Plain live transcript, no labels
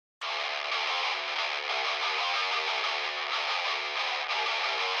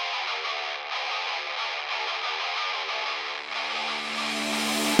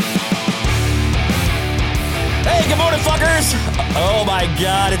listeners. Oh my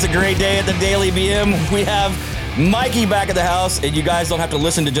God, it's a great day at the Daily BM. We have Mikey back at the house, and you guys don't have to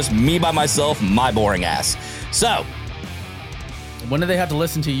listen to just me by myself, my boring ass. So, when do they have to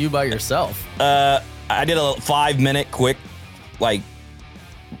listen to you by yourself? I did a 5-minute quick, why?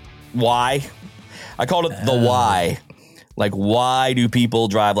 I called it the why. Like, why do people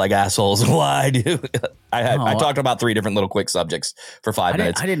drive like assholes? Why do I talked about 3 different little quick subjects for 5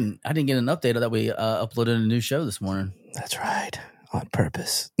 minutes. I didn't get an update that we uploaded a new show this morning. That's right. On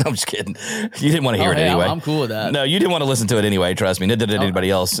purpose. No, I'm just kidding. You didn't want to hear it anyway. I'm cool with that. No, you didn't want to listen to it anyway. Trust me. Neither did anybody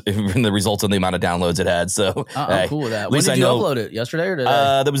else. In the results of the amount of downloads it had. So I'm cool with that. When did you upload it? Yesterday or today?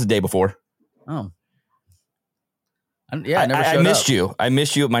 That was the day before. Oh. I missed you. I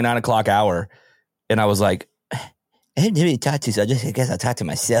missed you at my 9 o'clock hour, and I was like, I didn't really talk to you, so I guess I'll talk to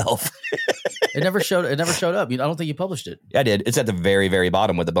myself. It never showed up. I don't think you published it. Yeah, I did. It's at the very, very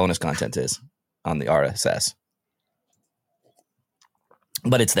bottom where the bonus content is on the RSS.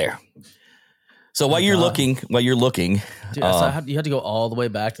 But it's there. So while you're looking, dude, you had to go all the way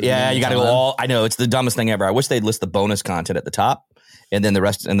back to the you got to go all. I know, it's the dumbest thing ever. I wish they'd list the bonus content at the top and then the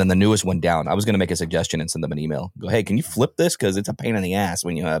rest, and then the newest one down. I was going to make a suggestion and send them an email. Go, hey, can you flip this? Because it's a pain in the ass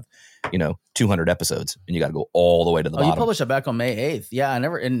when you have, 200 episodes and you got to go all the way to the bottom. You published it back on May 8th. Yeah,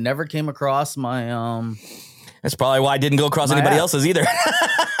 it never came across my. That's probably why I didn't go across anybody else's either.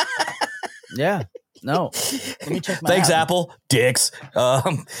 Yeah. No. Let me check my Thanks, app. Apple. Dicks.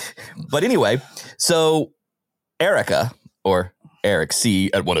 But anyway, so Erica, or Eric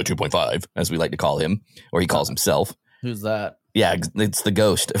C at 102.5, as we like to call him, or he calls himself. Who's that? Yeah, it's the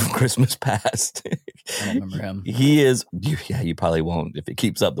ghost of Christmas past. I don't remember him. He is. Yeah, you probably won't if it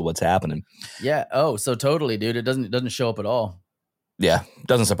keeps up to what's happening. Yeah. Oh, so totally, dude. It doesn't show up at all. Yeah,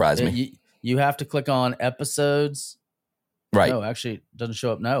 doesn't surprise me. You have to click on episodes. Right. No, actually, it doesn't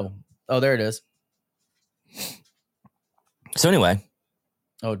show up. No. Oh, there it is. So anyway.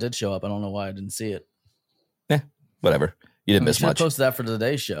 Oh, it did show up. I don't know why I didn't see it. Whatever. You didn't miss much. Post that for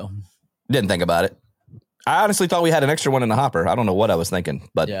today's show. Didn't think about it. I honestly thought we had an extra one in the hopper. I don't know what I was thinking,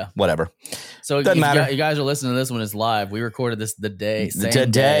 but whatever. So doesn't matter. You guys are listening to this when it's live. We recorded this today.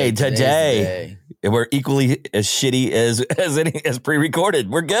 Today. We're equally as shitty as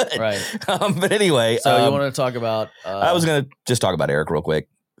pre-recorded. We're good. Right. But anyway. So you want to talk about... I was going to just talk about Eric real quick.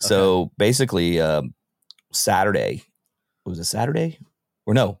 Okay. So basically, Saturday. Was it Saturday?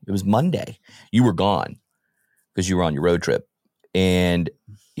 Or no, it was Monday. You were gone because you were on your road trip. And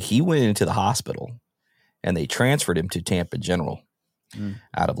he went into the hospital. And they transferred him to Tampa General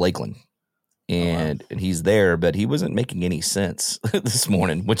out of Lakeland. And he's there, but he wasn't making any sense this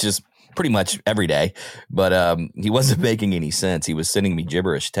morning, which is pretty much every day. But he wasn't making any sense. He was sending me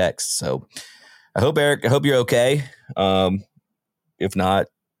gibberish texts. So I hope, Eric, you're okay. If not,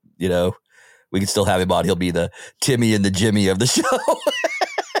 we can still have him on. He'll be the Timmy and the Jimmy of the show.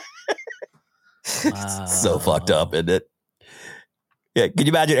 So fucked up, isn't it? Yeah. Can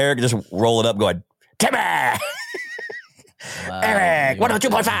you imagine Eric just rolling up going, Timmy! Eric,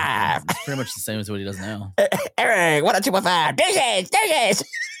 102.5. It's pretty much the same as what he does now. Eric, 102.5. Deuces.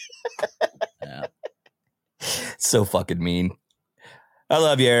 Yeah. So fucking mean. I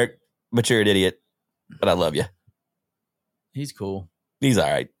love you, Eric, but you're an idiot. But I love you. He's cool. He's all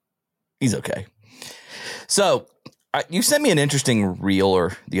right. He's okay. So you sent me an interesting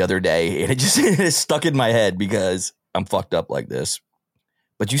reel the other day, and it just stuck in my head because I'm fucked up like this.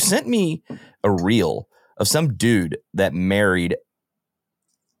 But you sent me a reel of some dude that married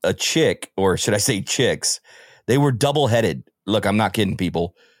a chick, or should I say chicks? They were double-headed. Look, I'm not kidding,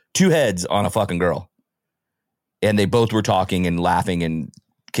 people. 2 heads on a fucking girl. And they both were talking and laughing and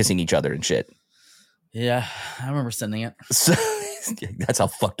kissing each other and shit. Yeah, I remember sending it. So, that's how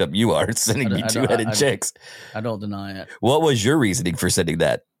fucked up you are, sending me 2-headed chicks. I don't deny it. What was your reasoning for sending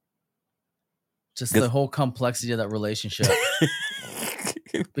that? Just the whole complexity of that relationship.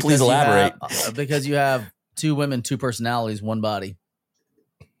 Please elaborate. Because you have 2 women, 2 personalities, 1 body.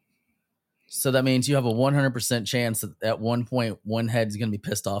 So that means you have a 100% chance that at one point, 1 head is going to be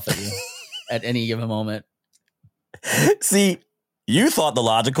pissed off at you at any given moment. See, you thought the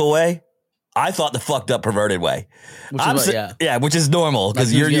logical way. I thought the fucked up, perverted way. Which is normal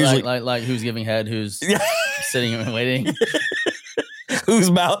because you're usually like who's giving head, who's sitting and waiting. Who's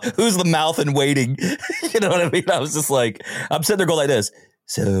the mouth and waiting? You know what I mean? I was just like, I'm sitting there going like this.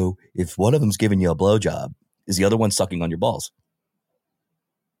 So if one of them's giving you a blowjob, is the other one sucking on your balls?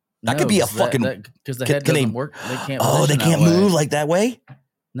 That could be a fucking... Because the head doesn't work. They can't. Oh, they can't move like that way?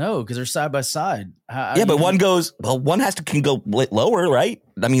 No, because they're side by side. But one goes... Well, one can go lower, right?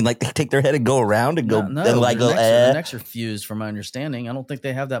 I mean, like they take their head and go around and go... No, their necks are fused from my understanding. I don't think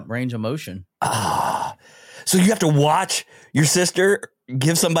they have that range of motion. So you have to watch your sister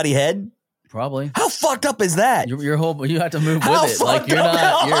give somebody head? Probably. How fucked up is that? Your whole, you have to move with it. Like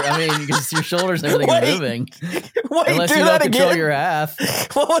I mean, because your shoulders and everything are moving. Wait, unless do you that don't control again. your half.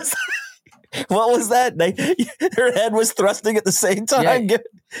 What was that? Her head was thrusting at the same time. Yeah,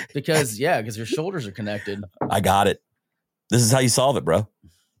 because your shoulders are connected. I got it. This is how you solve it, bro.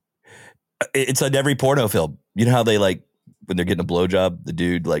 It's in every porno film. You know how they like when they're getting a blowjob, the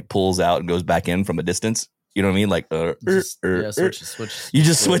dude like pulls out and goes back in from a distance. You know what I mean? Like, switch. You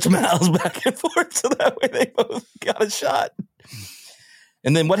just switch mouths back and forth, so that way they both got a shot.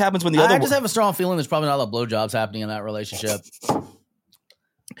 And then what happens when the other? I just have a strong feeling there's probably not a lot of blowjobs happening in that relationship.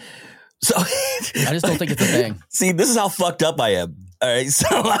 So I just don't think it's a thing. See, this is how fucked up I am. All right, so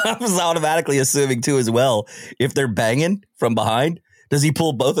I was automatically assuming too as well. If they're banging from behind, does he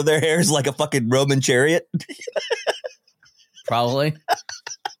pull both of their hairs like a fucking Roman chariot? Probably.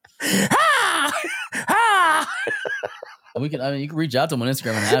 You can reach out to him on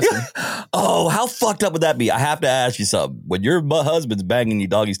Instagram and ask him. Oh, how fucked up would that be? I have to ask you something. When your husband's banging you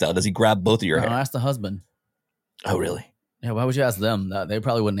doggy style, does he grab both of your hair? Ask the husband. Oh, really? Yeah, why would you ask them? They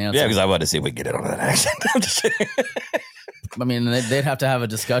probably wouldn't answer. Yeah, because I wanted to see if we could get it on that action. I mean, they'd have to have a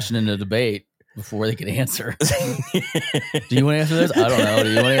discussion and a debate before they could answer. Do you want to answer this? I don't know. Do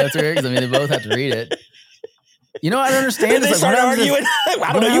you want to answer it? Because I mean, they both have to read it. You know, I don't understand. They start arguing.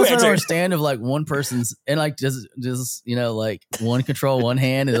 I don't know. You answer. I don't answer. understand if like one person's and like does you know like one control one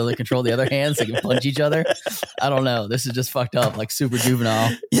hand and the other control the other hand so they can punch each other. I don't know. This is just fucked up, like super juvenile.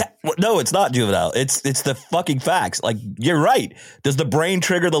 Yeah, well, no, it's not juvenile. It's the fucking facts. Like you're right. Does the brain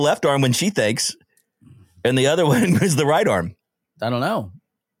trigger the left arm when she thinks, and the other one is the right arm? I don't know.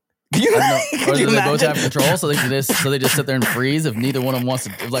 Can you, or do they both have control, so they just sit there and freeze if neither one of them wants to.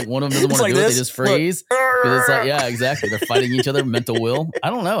 If like one of them doesn't want to do it, they just freeze. Because it's like, yeah, exactly. They're fighting each other, mental will. I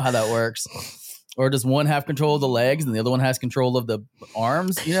don't know how that works. Or does one have control of the legs and the other one has control of the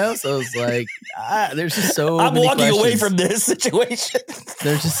arms? You know, so it's like there's just so. I'm many walking questions. away from this situation.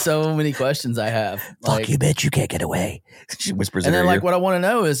 There's just so many questions I have. Fuck you, bitch! You can't get away. She whispers. And in then, her like, ear. what I want to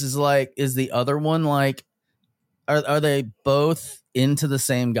know is the other one like, are they both into the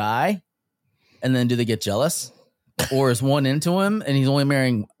same guy? And then do they get jealous? Or is one into him and he's only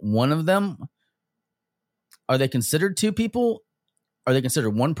marrying one of them? Are they considered two people? Are they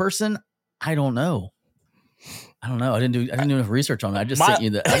considered one person? I don't know. I didn't do enough research on it. I just sent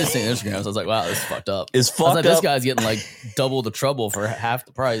you Instagram. So I was like, wow, this is fucked up. It's fucked up. This guy's getting like double the trouble for half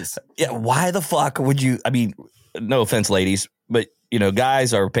the price. Yeah, why the fuck would you? I mean, no offense, ladies, but you know,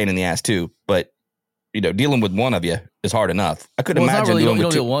 guys are a pain in the ass too. But you know, dealing with one of you is hard enough. I couldn't imagine you dealing don't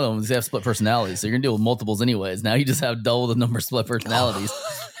with deal with one of them because they have split personalities. So you're gonna deal with multiples anyways. Now you just have double the number of split personalities.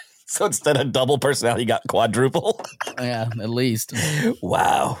 So instead of double personality, you got quadruple. Yeah, at least.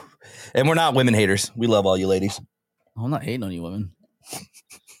 Wow. And we're not women haters. We love all you ladies. I'm not hating on you women.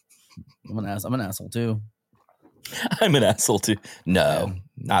 I'm an asshole too. I'm an asshole too. No,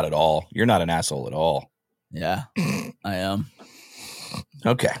 not at all. You're not an asshole at all. Yeah, I am.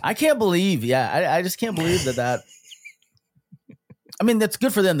 Okay. I can't believe. Yeah, I just can't believe that. I mean, that's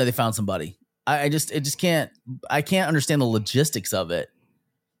good for them that they found somebody. I can't understand the logistics of it.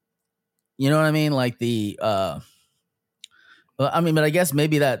 You know what I mean? Like but I guess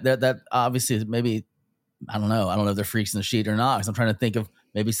maybe that obviously maybe, I don't know. I don't know if they're freaks in the sheet or not. Because I'm trying to think of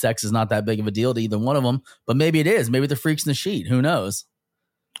maybe sex is not that big of a deal to either one of them, but maybe it is. Maybe they're freaks in the sheet. Who knows?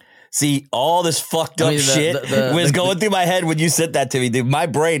 See, all this fucked up shit was going through my head when you said that to me, dude. My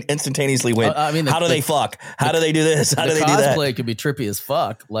brain instantaneously went, how do they fuck? How do they do this? How do they do that? Cosplay could be trippy as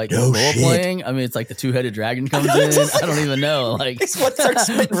fuck. Like no role playing. I mean, it's like the two-headed dragon comes in. I don't even know. Like, what starts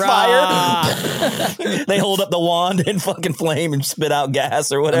spitting fire? They hold up the wand and fucking flame and spit out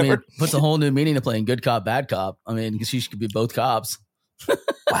gas or whatever. I mean, puts a whole new meaning to playing good cop, bad cop. I mean, because she could be both cops.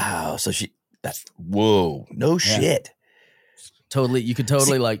 Wow. So whoa, no shit. Totally, you could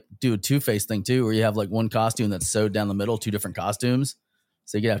totally like do a Two-Face thing too, where you have like one costume that's sewed down the middle, two different costumes.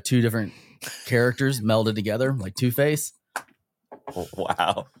 So you could have two different characters melded together, like Two-Face.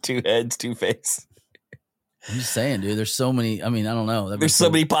 Wow, two heads, Two-Face. I'm just saying, dude. There's so many. I mean, I don't know. There's so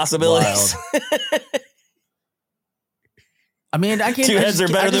many possibilities. I mean, I can't. Two heads are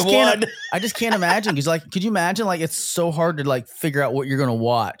better than one. I just can't imagine because, like, could you imagine? Like, it's so hard to like figure out what you're gonna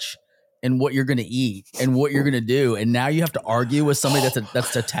watch and what you're going to eat and what you're going to do. And now you have to argue with somebody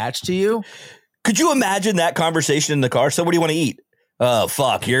that's attached to you. Could you imagine that conversation in the car? So what do you want to eat? Oh,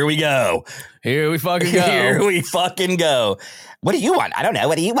 fuck. Here we go. Here we fucking go. Here we fucking go. What do you want? I don't know.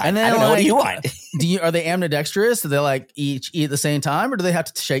 What do you want? And then, I don't know. What do you want? Are they ambidextrous? Do they like each eat at the same time, or do they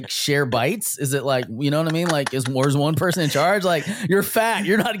have to share bites? Is it like, you know what I mean? Like, is one person in charge? Like, you're fat,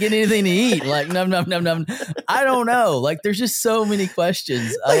 you're not getting anything to eat. Like, num. I don't know. Like, there's just so many questions.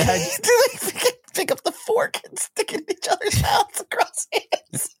 Do they pick up the fork and stick it in each other's mouths across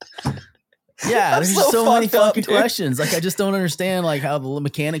hands? Yeah, there's just so many fucking dude. questions. Like, I just don't understand like how the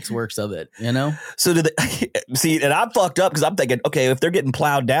mechanics works of it, you know? So do they see? And I'm fucked up because I'm thinking, okay, if they're getting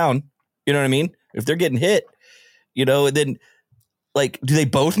plowed down, you know what I mean? If they're getting hit, you know, and then like, do they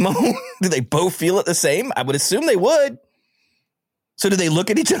both moan? Do they both feel it the same? I would assume they would. So do they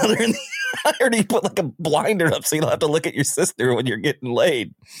look at each other in the eye, or do you put like a blinder up so you don't have to look at your sister when you're getting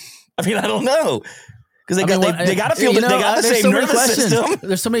laid? I mean, I don't know. Because they got to feel they got the same nervous system.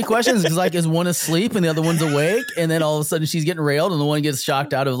 There's so many questions. Because like, is one asleep and the other one's awake, and then all of a sudden she's getting railed, and the one gets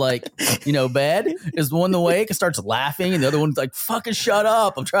shocked out of like, you know, bed. Is one awake and starts laughing, and the other one's like, "Fucking shut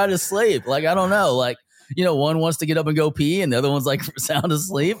up! I'm trying to sleep." Like, I don't know. Like, you know, one wants to get up and go pee, and the other one's like sound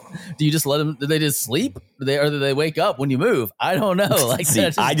asleep. Do you just let them? Do they just sleep? Or do they wake up when you move? I don't know. Like, see,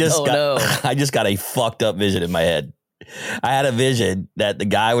 I just got a fucked up vision in my head. I had a vision that the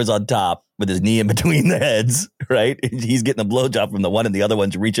guy was on top with his knee in between the heads, right? He's getting a blowjob from the one, and the other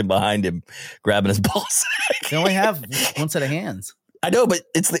one's reaching behind him, grabbing his balls. They only have one set of hands. I know, but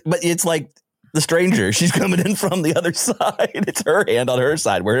it's like the stranger. She's coming in from the other side. It's her hand on her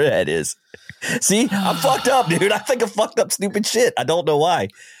side where her head is. See, I'm fucked up, dude. I think of fucked up, stupid shit. I don't know why.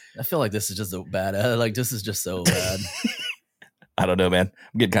 I feel like this is just so bad. Like, this is just so bad. I don't know, man.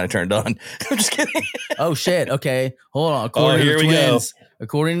 I'm getting kind of turned on. I'm just kidding. Oh shit. Okay, hold on.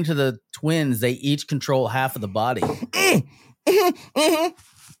 According to the twins, they each control half of the body.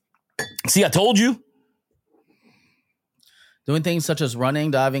 See, I told you. Doing things such as running,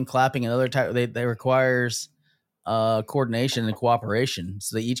 diving, clapping, and other type they requires coordination and cooperation.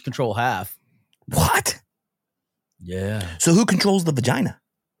 So they each control half. What? Yeah. So who controls the vagina?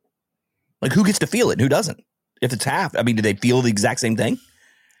 Like, who gets to feel it and who doesn't? If it's half, I mean, do they feel the exact same thing?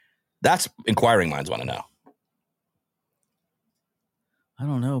 That's inquiring minds want to know. I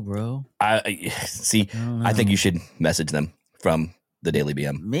don't know, bro. I think you should message them from the Daily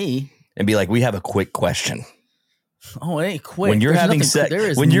BM. Me? And be like, we have a quick question. Oh, it ain't quick. When you're having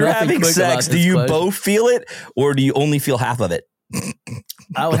sex, do you both feel it, or do you only feel half of it?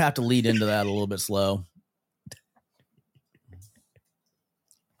 I would have to lead into that a little bit slow.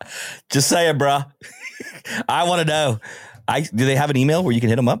 Just saying, bro. I want to know. Do they have an email where you can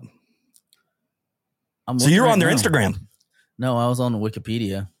hit them up? So you're on their Instagram. No, I was on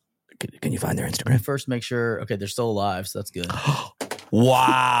Wikipedia. Can you find their Instagram? First, make sure. Okay, they're still alive, so that's good.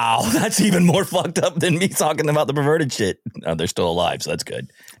 Wow, that's even more fucked up than me talking about the perverted shit. No, they're still alive, so that's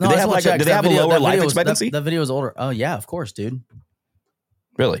good. Do they have a lower life expectancy? That video is older. Oh yeah, of course, dude.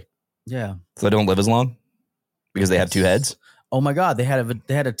 Really? Yeah. So they don't live as long because they have two heads. Oh my god, they had a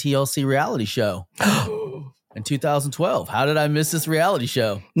TLC reality show in 2012. How did I miss this reality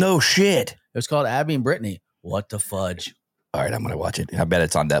show? No shit. It was called Abby and Brittany. What the fudge? All right, I'm gonna watch it. I bet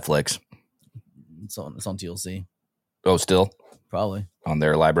it's on Netflix. It's on TLC. Oh, still? Probably. On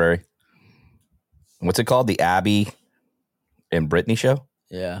their library. What's it called? The Abby and Brittany show?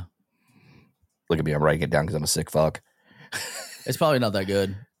 Yeah. Look at me. I'm writing it down because I'm a sick fuck. It's probably not that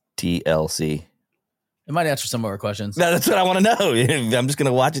good. TLC. It might answer some of our questions. No, that's what I want to know. I'm just going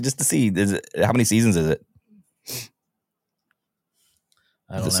to watch it just to see. How many seasons is it?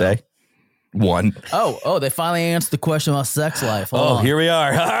 I don't know. Say? One. Oh, they finally answered the question about sex life. Hold on. Here we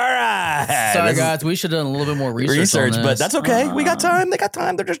are. All right. Sorry, guys. We should have done a little bit more research on this. But that's okay. We got time. They got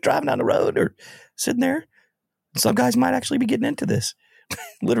time. They're just driving down the road or sitting there. Some guys might actually be getting into this.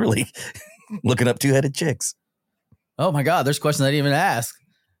 Literally looking up two-headed chicks. Oh, my God. There's questions I didn't even ask.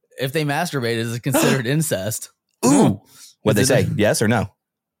 If they masturbate, is it considered incest? Ooh. What'd they say? Yes or no?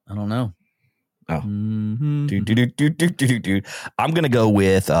 I don't know. Oh. I'm going to go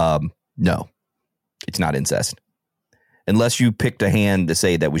with no. It's not incest. Unless you picked a hand to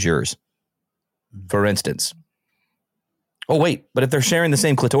say that was yours. For instance. Oh, wait. But if they're sharing the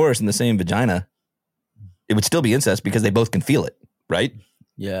same clitoris and the same vagina, it would still be incest because they both can feel it, right?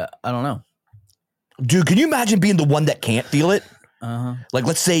 Yeah. I don't know. Dude, can you imagine being the one that can't feel it? Uh-huh. Like,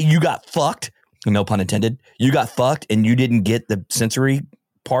 let's say you got fucked. No pun intended. You got fucked and you didn't get the sensory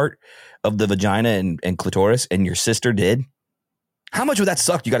part of the vagina and clitoris, and your sister did. How much would that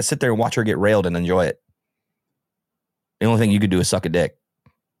suck? You got to sit there and watch her get railed and enjoy it. The only thing you could do is suck a dick.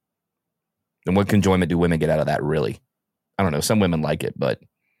 And what enjoyment do women get out of that, really? I don't know. Some women like it, but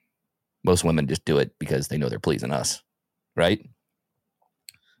most women just do it because they know they're pleasing us, right?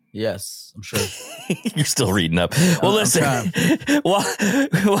 Yes, I'm sure. You're still reading up. Well, listen.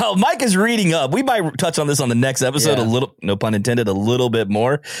 While Mike is reading up, we might touch on this on the next episode a little, no pun intended, a little bit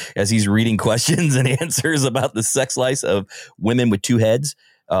more as he's reading questions and answers about the sex life of women with two heads.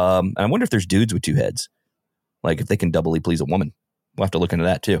 And I wonder if there's dudes with two heads, like if they can doubly please a woman. We'll have to look into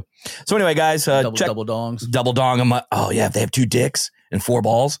that too. So anyway, guys, double dongs. Double dong. I'm like, oh yeah, if they have two dicks and four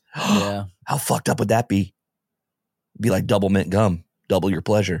balls. Yeah. How fucked up would that be? Be like double mint gum, double your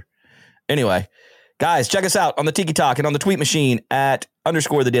pleasure. Anyway, guys, check us out on the Tiki Talk and on the tweet machine at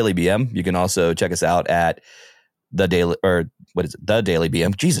 _the Daily BM. You can also check us out at the Daily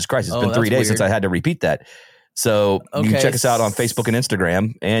BM. Jesus Christ, it's been 3 days since I had to repeat that. So you can check us out on Facebook and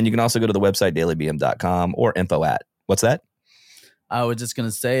Instagram, and you can also go to the website dailybm.com or info at. What's that? I was just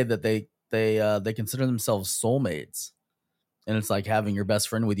gonna say that they consider themselves soulmates, and it's like having your best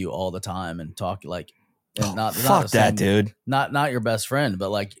friend with you all the time and talk like. And fuck that, dude. Not your best friend, but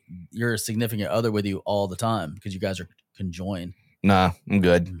like your significant other with you all the time because you guys are conjoined. Nah, I'm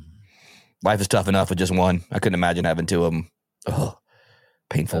good. Life is tough enough with just one. I couldn't imagine having two of them. Oh,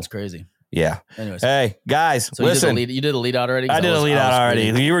 painful. That's crazy. Yeah. Anyways, hey guys, so listen. You did a lead out already. I did a lead out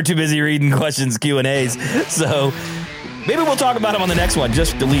already. You were too busy reading questions, Q&As. So maybe we'll talk about them on the next one,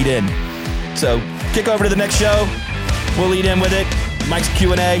 just to lead in. So kick over to the next show. We'll lead in with it. Mike's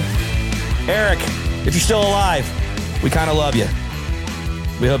Q&A. Eric, if you're still alive, we kind of love you.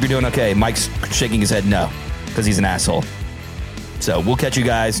 We hope you're doing okay. Mike's shaking his head no, because he's an asshole. So we'll catch you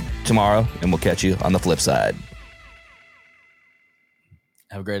guys tomorrow, and we'll catch you on the flip side.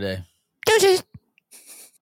 Have a great day. Deuces.